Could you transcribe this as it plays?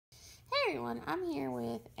everyone, I'm here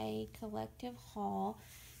with a collective haul.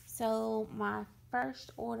 So my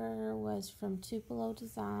first order was from Tupelo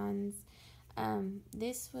Designs.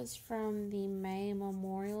 This was from the May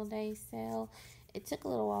Memorial Day sale. It took a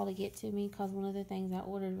little while to get to me because one of the things I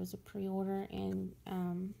ordered was a pre-order, and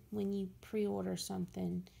when you pre-order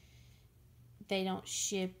something, they don't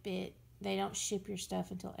ship it. They don't ship your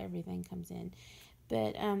stuff until everything comes in.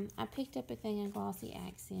 But I picked up a thing of glossy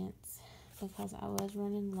accents because I was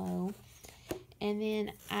running low. And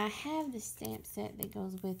then I have the stamp set that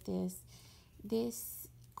goes with this. This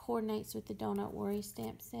coordinates with the Donut Worry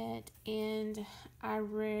stamp set, and I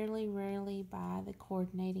rarely buy the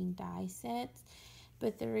coordinating die sets.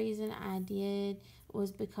 But the reason I did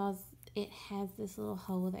was because it has this little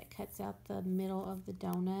hole that cuts out the middle of the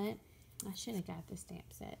donut. I should have got the stamp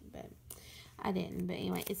set, but I didn't. But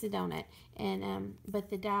anyway, it's a donut, and but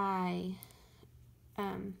the die,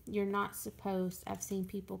 you're not supposed, I've seen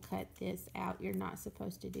people cut this out. You're not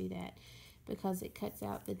supposed to do that because it cuts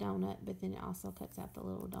out the donut, but then it also cuts out the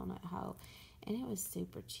little donut hole. And it was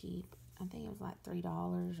super cheap. I think it was like $3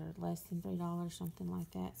 or less than $3, something like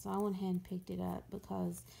that. So I went ahead and picked it up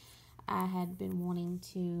because I had been wanting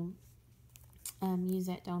to use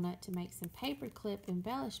that donut to make some paper clip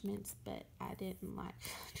embellishments, but I didn't like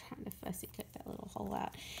trying to fussy cut that little hole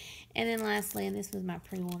out. And then lastly, and this was my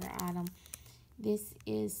pre-order item, this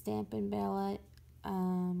is Stampin' Bella,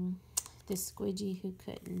 the Squidgy Who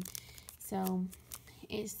Couldn't. So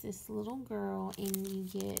it's this little girl, and you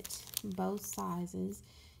get both sizes,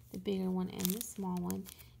 the bigger one and the small one,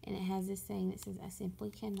 and it has this saying that says, "I simply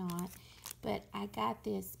cannot." But I got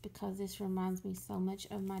this because this reminds me so much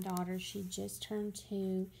of my daughter. She just turned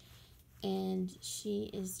 2, and she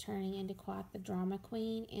is turning into quite the drama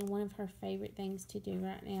queen. And one of her favorite things to do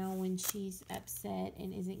right now when she's upset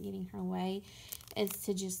and isn't getting her way is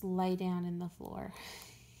to just lay down in the floor.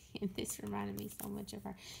 And this reminded me so much of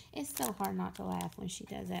her. It's so hard not to laugh when she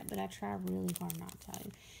does that, but I try really hard not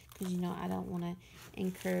to because, you know, I don't want to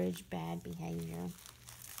encourage bad behavior.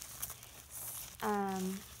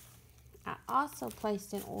 I also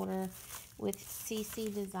placed an order with CC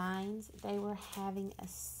Designs. They were having a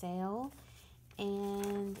sale,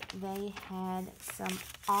 and they had some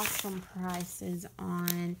awesome prices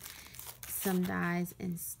on some dies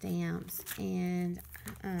and stamps. And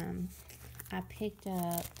I picked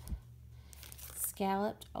up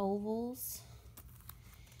scalloped ovals,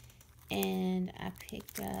 and I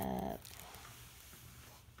picked up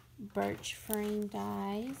birch frame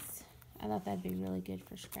dies. I thought that'd be really good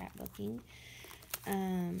for scrapbooking.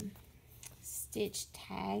 Stitch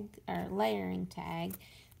tag, or layering tag,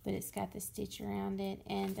 but it's got the stitch around it.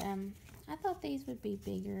 And I thought these would be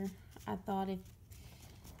bigger. I thought if,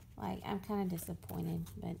 like, I'm kind of disappointed,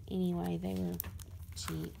 but anyway, they were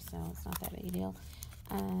cheap, so it's not that big a deal.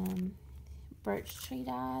 Birch tree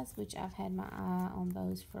dies, which I've had my eye on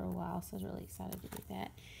those for a while, so I was really excited to do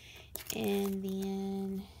that. And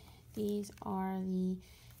then these are the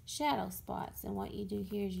shadow spots, and what you do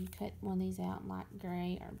here is you cut one of these out in like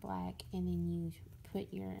gray or black, and then you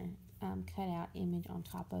put your cutout image on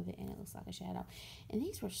top of it, and it looks like a shadow. And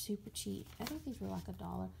these were super cheap. I think these were like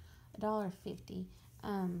 $1.50.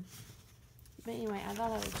 But anyway, I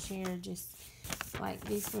thought I would share just like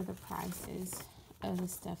these were the prices of the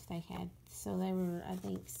stuff they had. So they were, I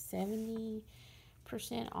think, 70%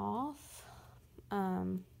 off.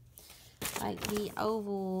 Like the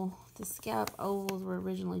scallop ovals were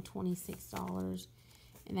originally $26,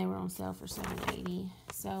 and they were on sale for $7.80.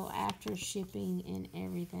 So after shipping and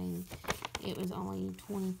everything, it was only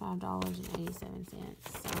 $25.87.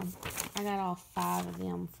 So I got all 5 of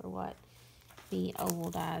them for what the oval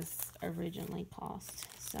dies originally cost.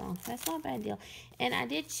 So that's not a bad deal. And I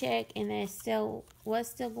did check, and they was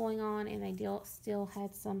still going on, and they still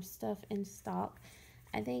had some stuff in stock.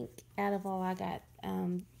 I think out of all I got,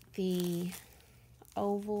 the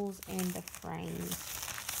ovals and the frames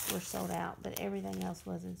were sold out, but everything else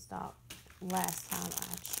was in stock last time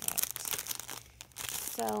I checked.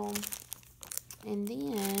 So, and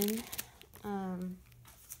then I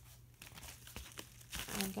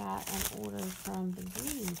got an order from the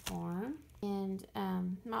Greeting Farm, and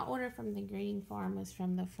my order from the Greeting Farm was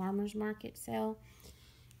from the Farmers Market sale,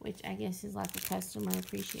 which I guess is like a customer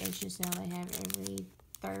appreciation sale they have every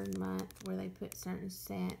 3rd month, where they put certain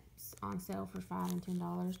scents on sale for $5 and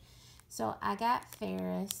 $10. So I got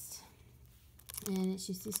Ferris, and it's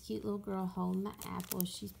just this cute little girl holding the apple.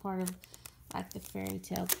 She's part of like the fairy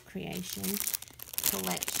tale creation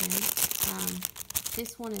collection.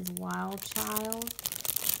 This one is Wild Child,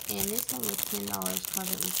 and this one was $10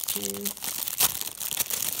 because it was 2.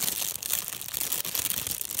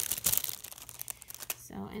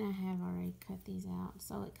 So, and I have already cut these out.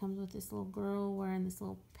 So it comes with this little girl wearing this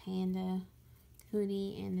little panda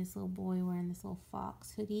hoodie and this little boy wearing this little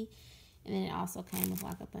fox hoodie. And then it also came with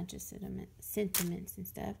like a bunch of sentiments and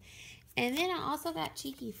stuff. And then I also got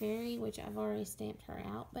Cheeky Fairy, which I've already stamped her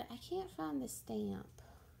out, but I can't find the stamp.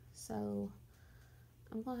 So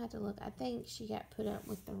I'm going to have to look. I think she got put up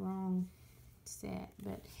with the wrong set.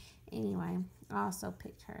 But anyway, I also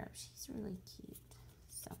picked her up. She's really cute.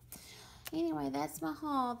 So anyway, that's my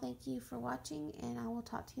haul. Thank you for watching, and I will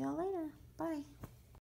talk to y'all later. Bye.